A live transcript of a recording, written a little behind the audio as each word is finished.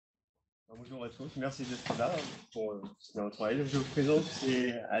Bonjour à tous, merci d'être là pour notre live. Je vous présente,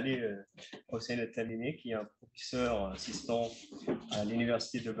 c'est Ali Hussein Al-Timemy, qui est un professeur assistant à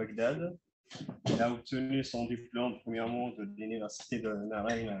l'université de Bagdad. Il a obtenu son diplôme premièrement de l'université de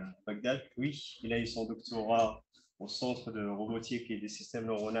Narain à Bagdad, puis il a eu son doctorat au centre de robotique et des systèmes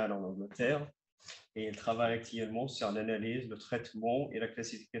neuronaux en Angleterre. Et il travaille actuellement sur l'analyse, le traitement et la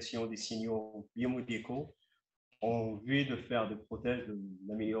classification des signaux biomédicaux en vue de faire des prothèses,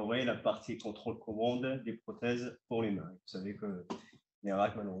 d'améliorer la partie contrôle-commande des prothèses pour l'humain. Vous savez que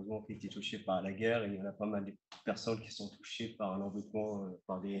l'Irak, malheureusement, qui a été touché par la guerre, et il y en a pas mal de personnes qui sont touchées par un embêtement,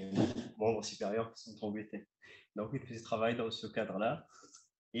 par des membres supérieurs qui sont embêtés. Donc, il fait ce travail dans ce cadre-là.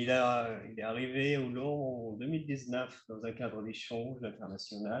 Il est arrivé au long en 2019 dans un cadre d'échange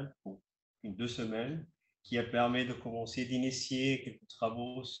international pour 2 semaines qui a permis de commencer d'initier quelques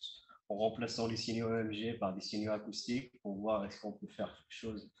travaux en remplaçant les signaux EMG par des signaux acoustiques pour voir est-ce qu'on peut faire quelque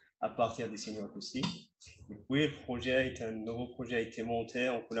chose à partir des signaux acoustiques. Et puis, un nouveau projet a été monté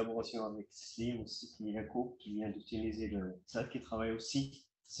en collaboration avec Slim aussi, qui est un couple qui vient d'utiliser ça, qui travaille aussi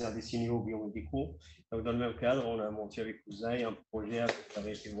sur des signaux biomédicaux. Donc, dans le même cadre, on a monté avec Ouzaï un projet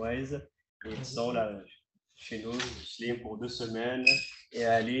avec Wise et ils sont là chez nous, Slim, pour 2 semaines. Et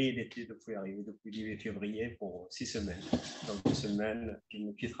Ali, il était arrivé depuis 18 février pour 6 semaines. Donc 2 semaines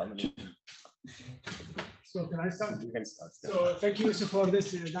qui travaille. So can I start? You can start. So thank you for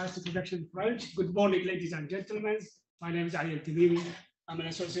this nice introduction in French. Good morning, ladies and gentlemen. My name is Ali Al-Timemy. I'm an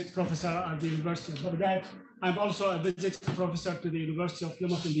associate professor at the University of Baghdad. I'm also a visiting professor to the University of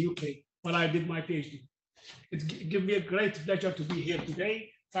Plymouth in the UK, where I did my PhD. It gives me a great pleasure to be here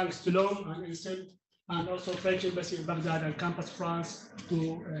today. Thanks to Laum and Instant, and also French Embassy in Baghdad and Campus France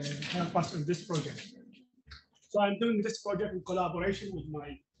to help us in this project. So I'm doing this project in collaboration with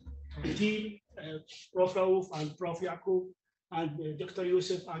my team, Prof. Raouf and Prof. Yaqub, and Dr.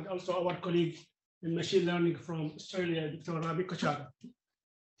 Yusuf, and also our colleague in machine learning from Australia, Dr. Rabi Kochara.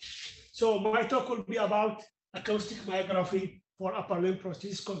 So my talk will be about acoustic myography for upper limb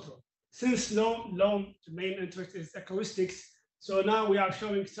prosthesis control. Since Laum's main interest is acoustics, so now we are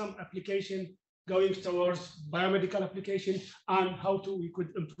showing some application going towards biomedical application and how we could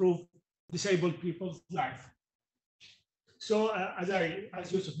improve disabled people's life. So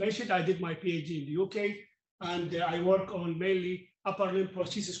as Yusuf mentioned, I did my PhD in the UK, and I work on mainly upper limb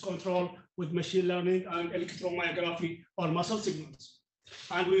prosthesis control with machine learning and electromyography or muscle signals.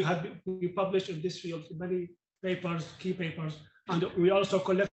 And we published in this field many papers, key papers, and we also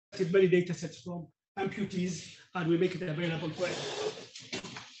collected many data sets from amputees, and we make it available for everyone.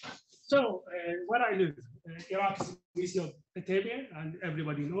 So where I live, Iraq is the city of Batavia, and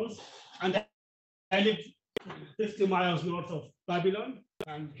everybody knows. And I live 50 miles north of Babylon.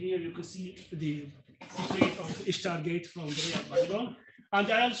 And here you can see the street of Ishtar Gate from the real Babylon.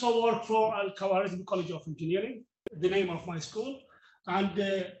 And I also work for Al-Khawarizmi College of Engineering, the name of my school. And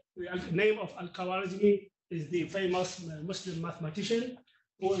the name of Al-Khawarizmi is the famous Muslim mathematician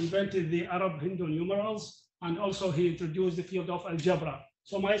who invented the Arab Hindu numerals. And also he introduced the field of algebra.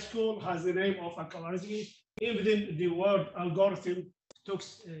 So my school has the name of Al-Khawarizmi. Even the word algorithm took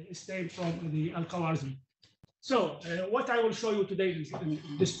its name from the Al-Khawarizmi. So what I will show you today in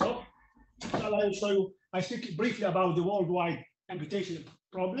this talk, I will show you, I speak briefly about the worldwide amputation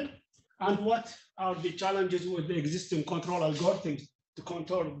problem and what are the challenges with the existing control algorithms to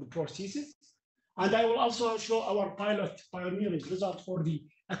control the prosthesis. And I will also show our pioneering result for the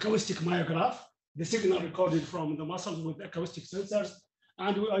acoustic myograph, the signal recorded from the muscles with acoustic sensors.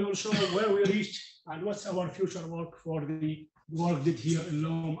 And I will show where we reached and what's our future work for the work did here in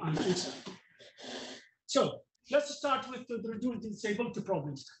Laum and Instant. So let's start with the reduced disability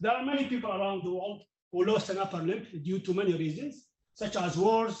problems. There are many people around the world who lost an upper limb due to many reasons, such as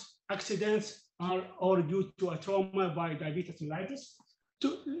wars, accidents, or due to a trauma by diabetes mellitus.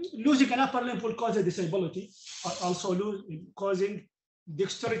 Losing an upper limb will cause a disability, also causing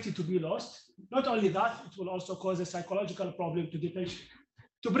dexterity to be lost. Not only that, it will also cause a psychological problem to the patient.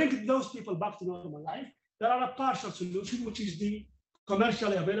 To bring those people back to normal life, there are a partial solution, which is the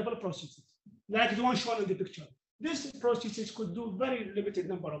commercially available prostheses, like the one shown in the picture. These prostheses could do very limited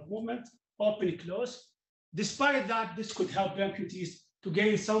number of movements, open, close. Despite that, this could help amputees to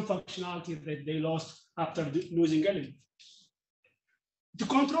gain some functionality that they lost after losing a limb. To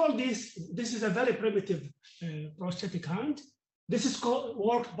control this is a very primitive prosthetic hand. This is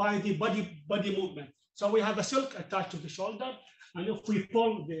worked by the body movement. So we have a silk attached to the shoulder, and if we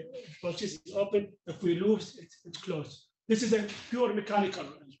pull, the prosthesis is open. If we lose, it's closed. This is a pure mechanical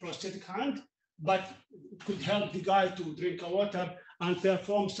prosthetic hand, but it could help the guy to drink water and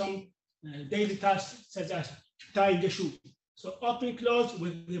perform some daily tasks such as tying a shoe. So open, close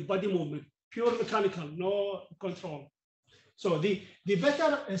with the body movement, pure mechanical, no control. So the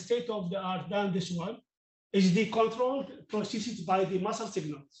better state of the art than this one is the controlled prosthesis by the muscle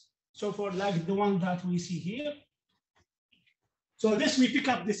signals. So for like the one that we see here. So this, we pick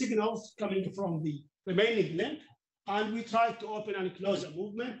up the signals coming from the remaining limb, and we try to open and close a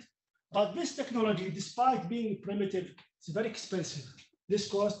movement. But this technology, despite being primitive, it's very expensive. This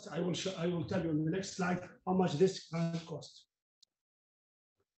cost, I will tell you in the next slide how much this costs.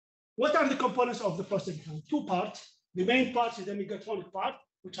 What are the components of the prosthetic hand? Two parts. The main part is the mechatronic part,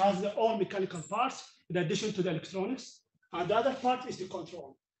 which has all mechanical parts in addition to the electronics. And the other part is the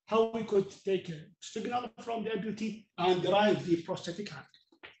control, how we could take a signal from the amputee and derive the prosthetic hand.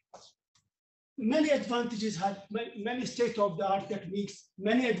 Many advantages had many state-of-the-art techniques,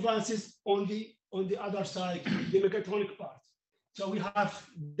 many advances on the other side, the mechatronic part. So we have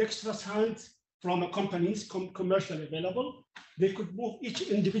dexterous hands from companies commercially available. They could move each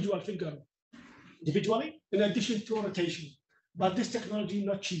individual finger individually in addition to rotation. But this technology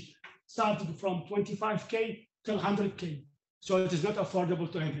not cheap, started from 25K till 100K. So it is not affordable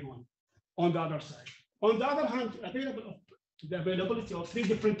to everyone on the other side. On the other hand, the availability of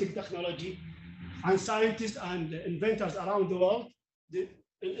 3D printing technology, and scientists and inventors around the world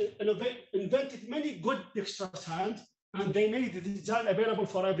invented many good dexterous hands, and they made the design available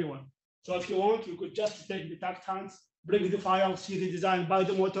for everyone. So if you want, you could just take the tact hands, bring the file, see the design, buy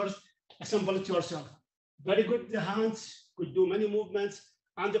the motors, assemble it yourself. Very good hands, could do many movements,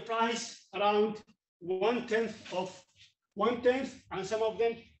 and the price around 1/10, and some of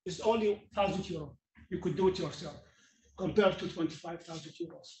them is only 1,000 euros. You could do it yourself, compared to 25,000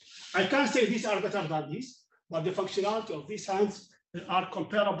 euros. I can't say these are better than these, but the functionality of these hands are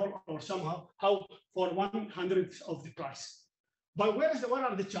comparable or somehow for 1/100th of the price. But what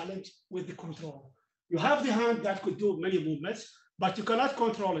are the challenge with the control? You have the hand that could do many movements, but you cannot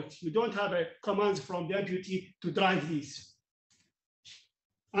control it. You don't have a commands from the amputee to drive these.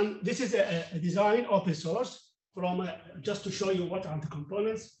 And this is a design open source from just to show you what are the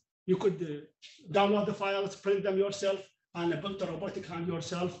components. You could download the files, print them yourself, and build a robotic hand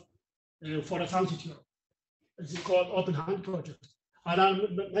yourself for 1,000 euros. It's called Open Hand Project. And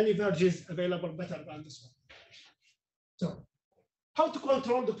there are many versions available better than this one. So, how to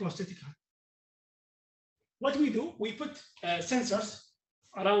control the prosthetic hand? What we do, we put sensors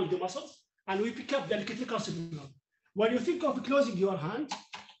around the muscles, and we pick up the electrical signal. When you think of closing your hand,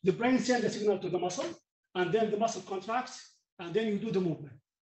 the brain sends a signal to the muscle, and then the muscle contracts, and then you do the movement.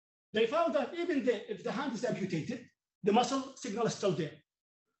 They found that even if the hand is amputated, the muscle signal is still there.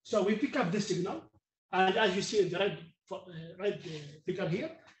 So we pick up this signal, and as you see in the red figure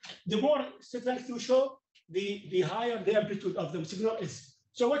here, the more strength you show, the higher the amplitude of the signal is.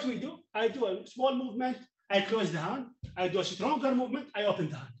 So what we do, I do a small movement, I close the hand, I do a stronger movement, I open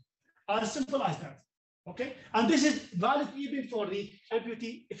the hand. As simple as that, okay? And this is valid even for the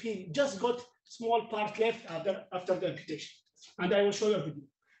amputee if he just got small part left after the amputation. And I will show you a video.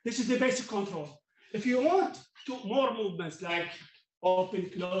 This is the basic control. If you want more movements like open,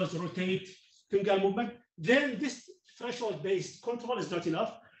 close, rotate, finger movement, then this threshold-based control is not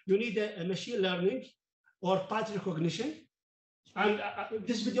enough. You need a machine learning or pattern recognition. And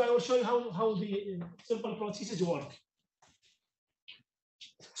this video, I will show you how the simple prostheses work.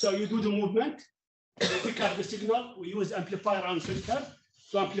 So you do the movement, you pick up the signal, we use amplifier and filter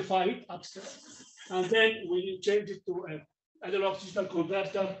to amplify it upstairs. And then we change it to an analog digital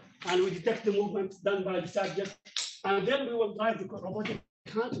converter, and we detect the movement done by the subject. And then we will drive the robotic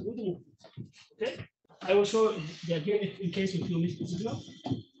hand to do the movement. Okay? I will show you again in case if you miss the signal.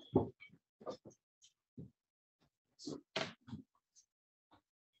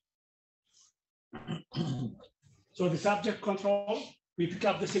 So the subject control, we pick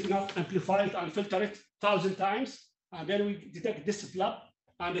up the signal, amplify it, and filter it 1,000 times, and then we detect this flap,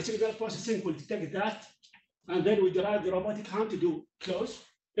 and the signal processing will detect that, and then we derive the robotic hand to do close.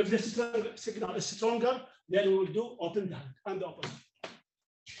 If the signal is stronger, then we will do open the hand and the opposite.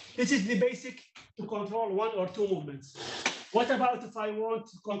 This is the basic to control 1 or 2 movements. What about if I want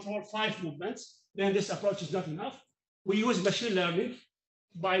to control 5 movements? Then this approach is not enough. We use machine learning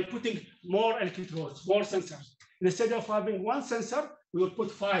by putting more electrodes, more sensors. Instead of having 1 sensor, we will put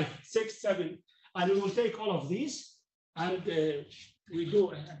 5, 6, 7, and we will take all of these, and we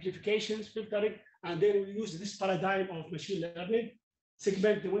do amplifications, filtering, and then we use this paradigm of machine learning,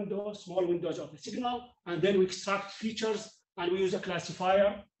 segment the windows, small windows of the signal, and then we extract features, and we use a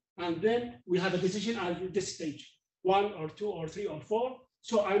classifier, and then we have a decision at this stage, 1 or 2 or 3 or 4.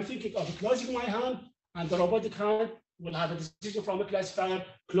 So I'm thinking of closing my hand, and the robotic hand will have a decision from a classifier,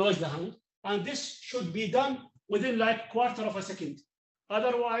 close the hand. And this should be done within like quarter of a second.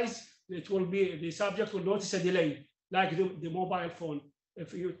 Otherwise, it will be, the subject will notice a delay, like the mobile phone.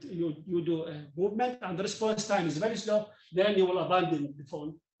 If you do a movement and the response time is very slow, then you will abandon the phone.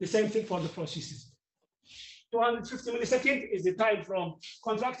 The same thing for the prostheses. 250 milliseconds is the time from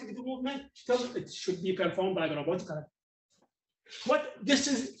contracting the movement till it should be performed by the robotic arm. What this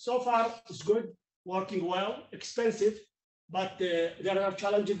is so far is good, working well, expensive, but there are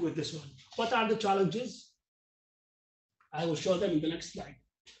challenges with this one. What are the challenges? I will show them in the next slide.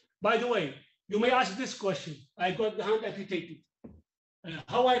 By the way, you may ask this question. I got the hand amputated.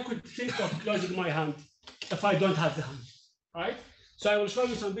 How I could think of closing my hand if I don't have the hand, right? So I will show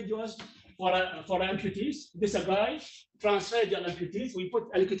you some videos for amputees. This is a guy, transradial amputees. We put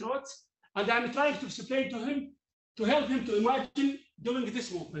electrodes, and I'm trying to explain to him, to help him to imagine doing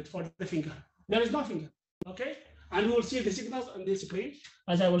this movement for the finger. There is no finger, okay? And we will see the signals on the screen,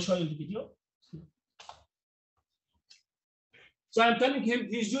 as I will show you in the video. So I'm telling him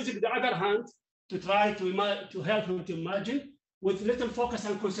he's using the other hand to try to help him to imagine with little focus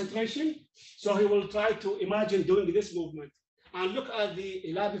and concentration. So he will try to imagine doing this movement. And look at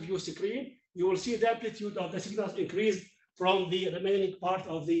the lab view screen. You will see the amplitude of the signals increase from the remaining part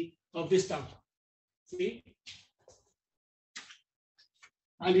of this tongue. See?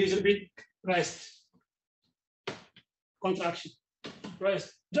 And he's a bit pressed. Contraction,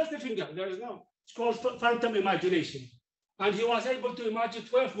 pressed. Just the finger, there is no. It's called phantom imagination. And he was able to imagine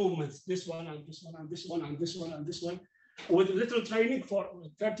 12 movements, this one and this one and this one and this one and this one. With little training for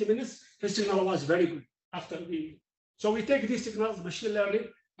 30 minutes, his signal was very good after the. So we take these signals, machine learning,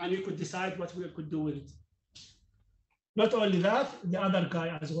 and we could decide what we could do with it. Not only that, the other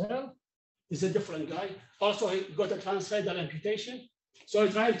guy as well is a different guy. Also, he got a transradial amputation. So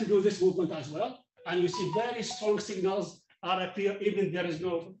he tried to do this movement as well. And you see very strong signals are appear even there is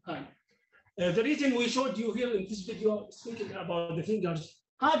no hand. The reason we showed you here in this video, speaking about the fingers,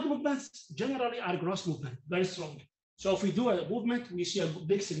 hand movements generally are gross movement, very strong. So if we do a movement, we see a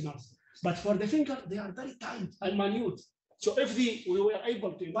big signals. But for the finger, they are very tight and minute. So if we were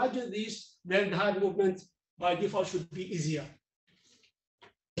able to imagine these, then the hand movement by default should be easier.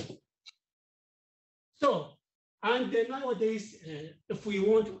 So, and nowadays, if we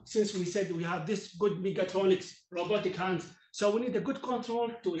want, since we said we have this good mechatronics, robotic hands, so we need a good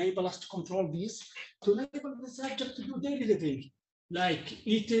control to enable us to control these, to enable the subject to do daily living, like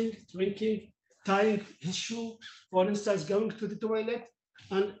eating, drinking, tying his shoe, for instance, going to the toilet.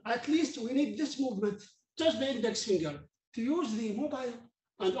 And at least we need this movement, just the index finger, to use the mobile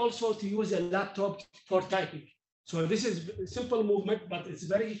and also to use a laptop for typing. So this is a simple movement, but it's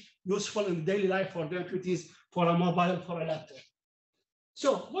very useful in daily life for the amputees, for a mobile, for a laptop.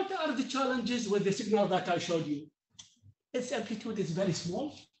 So what are the challenges with the signal that I showed you? Its amplitude is very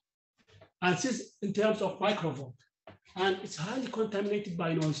small, and this in terms of microvolt, and it's highly contaminated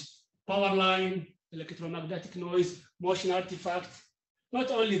by noise, power line, electromagnetic noise, motion artifacts. Not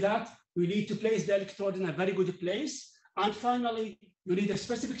only that, we need to place the electrode in a very good place, and finally, you need a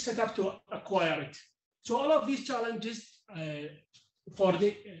specific setup to acquire it. So all of these challenges for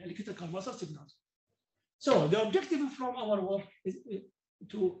the electrical muscle signals. So the objective from our work is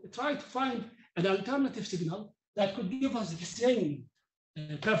to try to find an alternative signal that could give us the same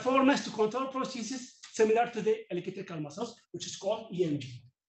performance to control processes similar to the electrical muscles, which is called EMG.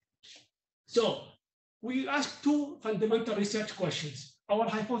 So we asked two fundamental research questions. Our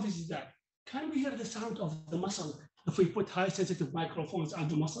hypothesis is that, can we hear the sound of the muscle if we put high sensitive microphones on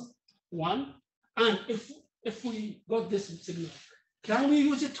the muscle? One, and if we got this signal, can we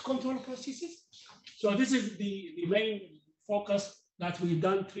use it to control processes? So this is the main focus that we've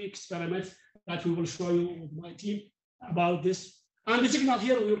done, 3 experiments that we will show you with my team about this. And the signal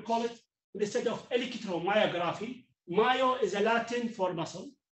here, we will call it, instead of electromyography, myo is a Latin for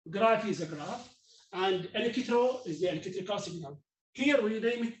muscle, graphy is a graph, and electro is the electrical signal. Here we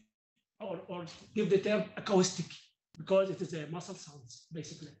name it or give the term acoustic because it is a muscle sounds,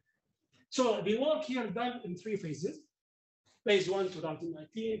 basically. So the work here done in 3 phases. Phase 1,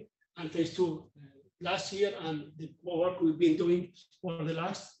 2019, and phase 2 last year, and the work we've been doing for the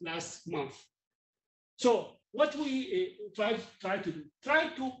last month. So what we try to do, try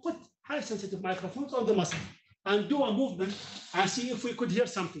to put high sensitive microphones on the muscle and do a movement and see if we could hear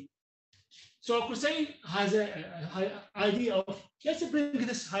something. So Hussein has an idea of, let's bring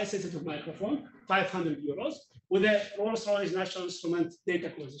this high sensitive microphone, 500 euros, with a Rolls-Royce National Instrument data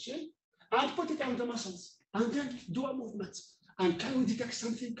acquisition, and put it on the muscles, and then do a movement. And can we detect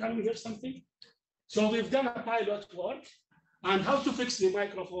something? Can we hear something? So we've done a pilot work and how to fix the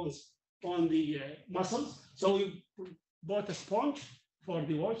microphones on the muscles. So we bought a sponge for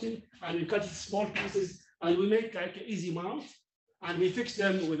the working, and we cut it small pieces and we make like an easy mount, and we fix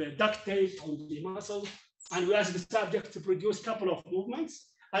them with a duct tape on the muscle, and we ask the subject to produce a couple of movements,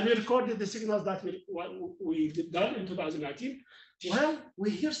 and we recorded the signals that we done in 2019. Well,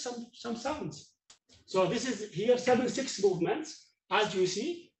 we hear some sounds. So this is here 7-6 movements. As you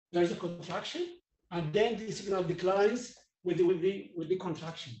see, there's a contraction, and then the signal declines with the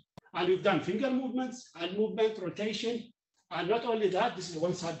contraction. And we've done finger movements, hand movement, rotation, and not only that, this is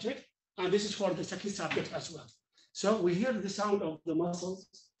one subject, and this is for the second subject as well. So we hear the sound of the muscles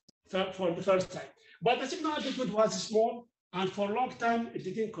for the first time. But the signal amplitude was small, and for a long time, it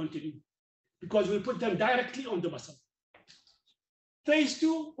didn't continue because we put them directly on the muscle. Phase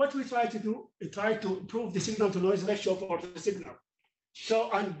 2, what we try to do, we try to improve the signal to noise ratio for the signal.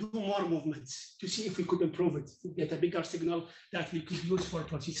 So, and do more movements to see if we could improve it, to get a bigger signal that we could use for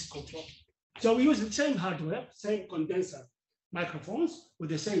prosthesis control. So we use the same hardware, same condenser microphones with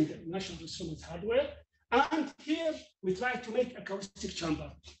the same National Instruments hardware. And here we try to make acoustic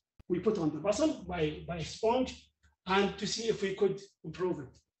chamber. We put on the muscle by a sponge and to see if we could improve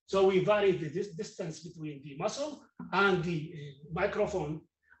it. So we vary the distance between the muscle and the microphone.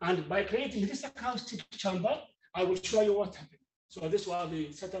 And by creating this acoustic chamber, I will show you what happened. So this was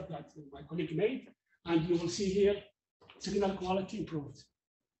the setup that my colleague made. And you will see here, signal quality improved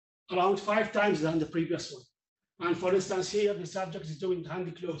around 5 times than the previous one. And for instance, here the subject is doing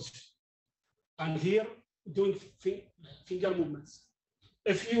hand close. And here, doing finger movements.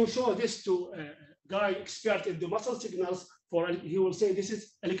 If you show this to a guy expert in the muscle signals, he will say this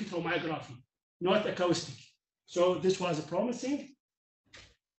is electromyography, not acoustic. So this was promising.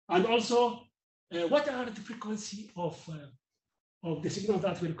 And also, what are the frequency of the signal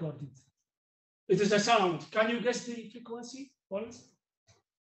that we recorded? It is a sound. Can you guess the frequency, Wallace?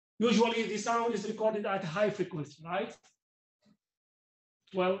 Usually the sound is recorded at high frequency, right?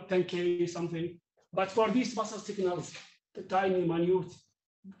 12, 10K, something. But for these muscle signals, the tiny, minute,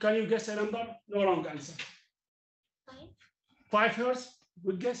 can you guess a number? No wrong answer. 5 hertz,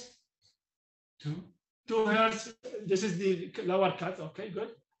 good guess. 2 hertz, this is the lower cut, okay, good.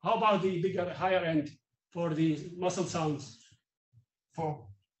 How about the bigger, higher end for the muscle sounds? 4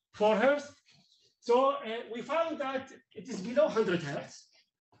 hertz. So we found that it is below 100 hertz.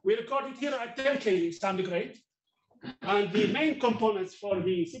 We recorded here at 10K standard rate. And the main components for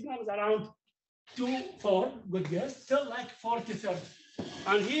the signal is around 2, 4, good guess, still like 40, 30.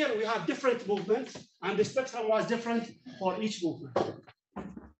 And here we have different movements, and the spectrum was different for each movement.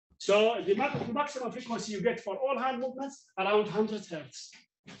 So the maximum frequency you get for all hand movements, around 100 hertz.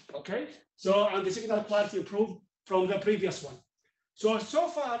 Okay, so and the signal quality improved from the previous one. So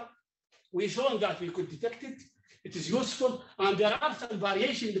far, we've shown that we could detect it. It is useful, and there are some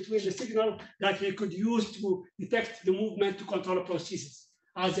variation between the signal that we could use to detect the movement to control prostheses,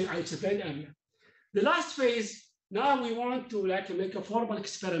 as I explained earlier. The last phase, now we want to make a formal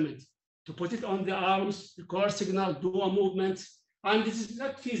experiment to put it on the arms, record signal, do a movement, and this is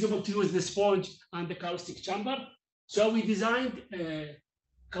not feasible to use the sponge and the acoustic chamber. So we designed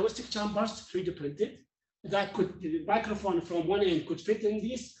acoustic chambers, 3D printed, that the microphone from one end could fit in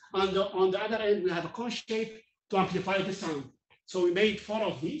this, and on the other end we have a cone shape to amplify the sound. So we made 4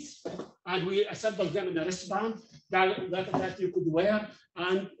 of these, and we assembled them in a wristband that you could wear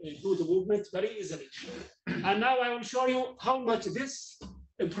and do the movement very easily. And now I will show you how much this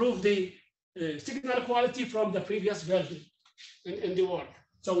improved the signal quality from the previous version in the work.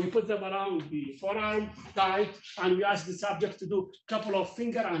 So we put them around the forearm, tight, and we asked the subject to do a couple of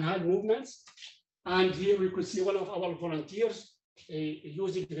finger and hand movements. And here we could see one of our volunteers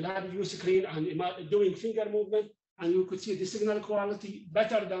using the lab view screen and doing finger movement, and you could see the signal quality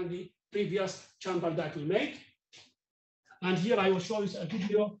better than the previous chamber that we made. And here I will show you a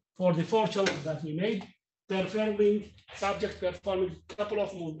video for the 4 chambers that we made, subject performing a couple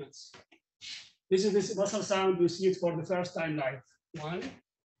of movements. This is this muscle sound, you see it for the first time live. 1,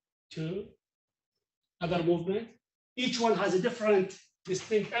 2, other movement. Each one has a different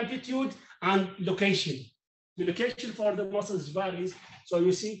distinct amplitude and location. The location for the muscles varies. So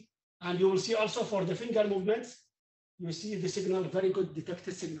you see, and you will see also for the finger movements, you see the signal, very good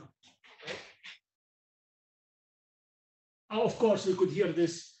detected signal. Okay. Of course, we could hear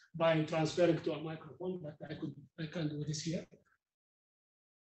this by transferring to a microphone, but I can do this here.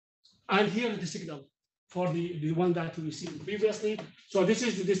 And here is the signal for the one that we see previously. So this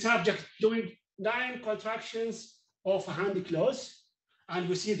is the subject doing 9 contractions of a hand close, and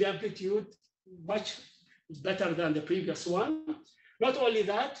we see the amplitude much better than the previous one. Not only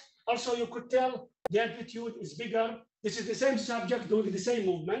that, also you could tell the amplitude is bigger. This is the same subject doing the same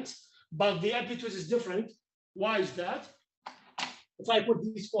movements, but the amplitude is different. Why is that? If I put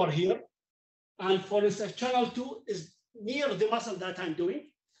these 4 here, And for instance, channel 2 is near the muscle that I'm doing.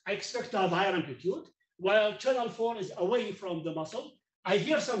 I expect to have higher amplitude, while channel 4 is away from the muscle. I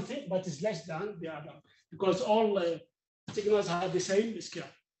hear something, but it's less than the other, because all signals have the same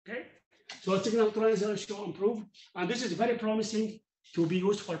scale, okay? So signal to noise ratio improved, and this is very promising to be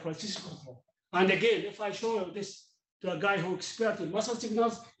used for prosthesis control. And again, if I show this to a guy who expert in muscle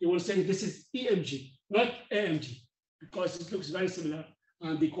signals, he will say this is EMG, not AMG, because it looks very similar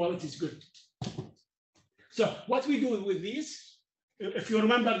and the quality is good. So what we do with these, if you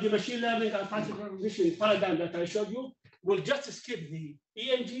remember the machine learning and pattern recognition paradigm that I showed you, we'll just skip the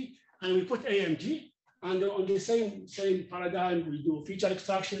EMG and we put AMG. And on the same paradigm, we do feature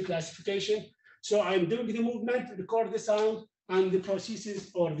extraction, classification. So I'm doing the movement, record the sound, and the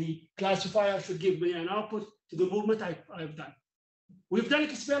prosthesis or the classifier should give me an output to the movement I've done. We've done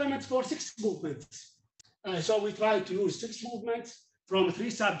experiments for 6 movements. So we try to use 6 movements from 3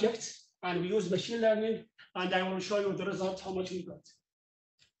 subjects, and we use machine learning, and I will show you the results, how much we got.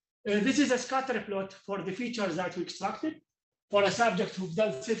 This is a scatter plot for the features that we extracted for a subject who've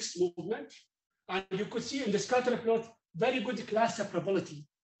done 6 movements. And you could see in the scatter plot, very good class separability.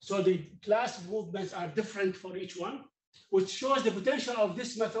 So the class movements are different for each one, which shows the potential of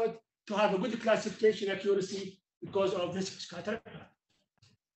this method to have a good classification accuracy because of this scatter plot.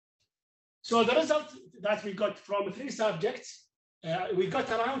 So the result that we got from 3 subjects, we got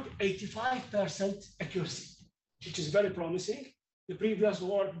around 85% accuracy, which is very promising. The previous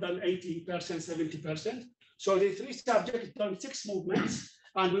work done 80%, 70%. So the 3 subjects done 6 movements,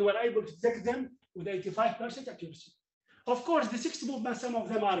 and we were able to detect them with 85% accuracy. Of course, the 6 movements, some of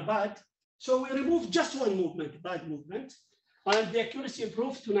them are bad. So we removed just 1 movement, bad movement, and the accuracy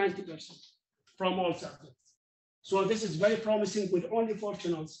improved to 90% from all subjects. So this is very promising with only 4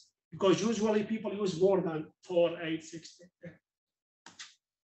 channels, because usually people use more than 4, 8, 6, 10.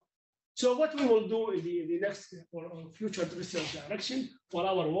 So what we will do in the next or future research direction for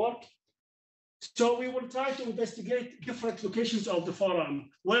our work, so we will try to investigate different locations of the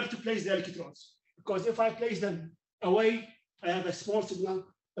forearm, where to place the electrodes. Because if I place them away, I have a small signal.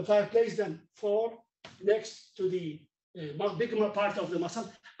 If I place them next to the bigger part of the muscle,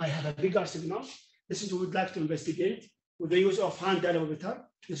 I have a bigger signal. This is what we'd like to investigate with the use of hand elevator.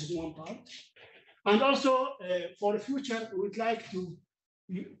 This is one part. And also for the future, we'd like to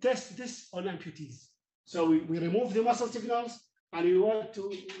test this on amputees. So we remove the muscle signals, and we want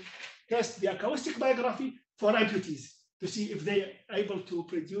to test the acoustic myography for amputees to see if they are able to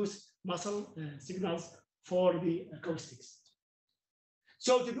produce muscle signals for the acoustics.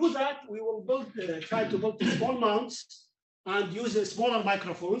 So to do that, we will try to build small mounts and use smaller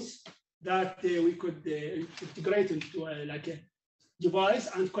microphones that we could integrate into like a device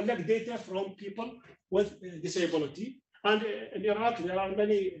and collect data from people with disability. And in Iraq, there are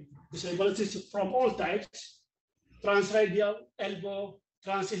many disabilities from all types: transradial, elbow,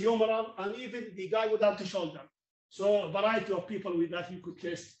 transhumeral, and even the guy without the shoulder. So a variety of people with that you could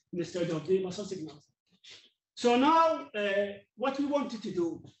test instead of the muscle signals. So now what we wanted to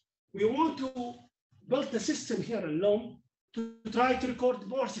do, we want to build a system here in LOM to try to record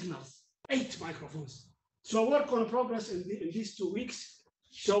more signals, 8 microphones. So work on progress in these 2 weeks.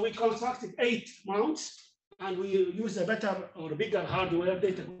 So we constructed 8 mounts, and we use a better or bigger hardware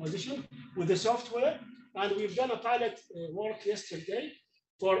data acquisition with the software. And we've done a pilot work yesterday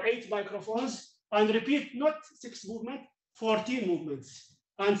for 8 microphones, and repeat not 6 movements, 14 movements,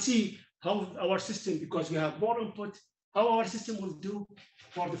 and see how our system, because we have more input, how our system will do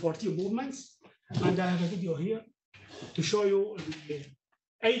for the 14 movements. And I have a video here to show you the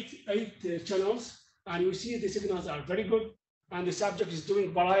 8 channels, and you see the signals are very good, and the subject is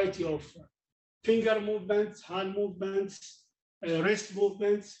doing variety of finger movements, hand movements, wrist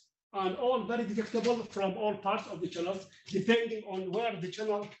movements, and all very detectable from all parts of the channels, depending on where the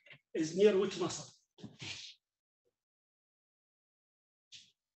channel is near which muscle.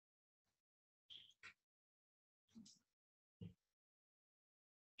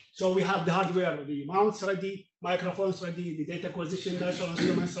 So we have the hardware, the mounts ready, microphones ready, the data acquisition, virtual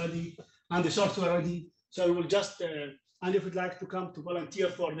instruments ready, and the software ready. So we will just, and if you'd like to come to volunteer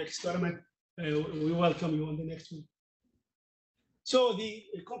for the experiment, we welcome you on the next week. So the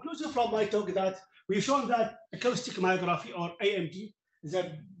conclusion from my talk that we've shown that acoustic myography, or AMG, is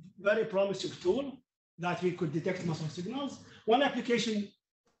a very promising tool that we could detect muscle signals. One application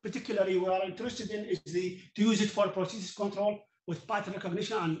particularly we are interested in is to use it for prosthesis control with pattern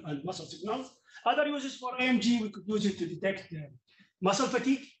recognition and muscle signals. Other uses for AMG, we could use it to detect muscle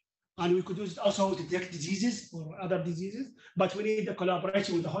fatigue, and we could use it also to detect diseases or other diseases, but we need a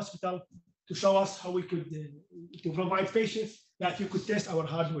collaboration with the hospital to show us how we could to provide patients that we could test our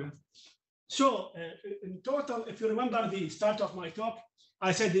hardware. So in total, if you remember the start of my talk,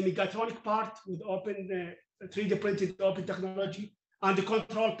 I said the mechatronic part with open 3D printed open technology and the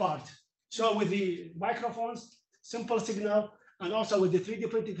control part. So with the microphones, simple signal, and also with the 3D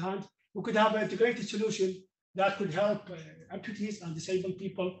printed hand, we could have an integrated solution that could help amputees and disabled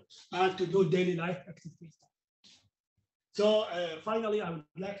people and to do daily life activities. So finally, I would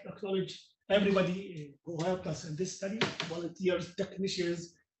like to acknowledge everybody who helped us in this study, volunteers,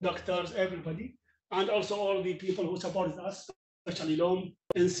 technicians, doctors, everybody, and also all the people who supported us, especially LOM,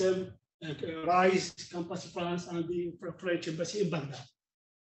 INSEM, RISE, Campus France, and the French Embassy in Baghdad.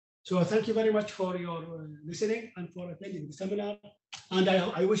 So thank you very much for your listening and for attending the seminar. And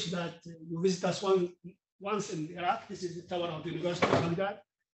I wish that you visit us once in Iraq. This is the tower of the University of Baghdad,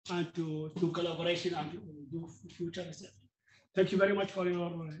 and to do collaboration and do future research. Thank you very much for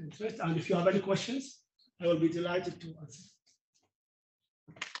your interest. And if you have any questions, I will be delighted to answer.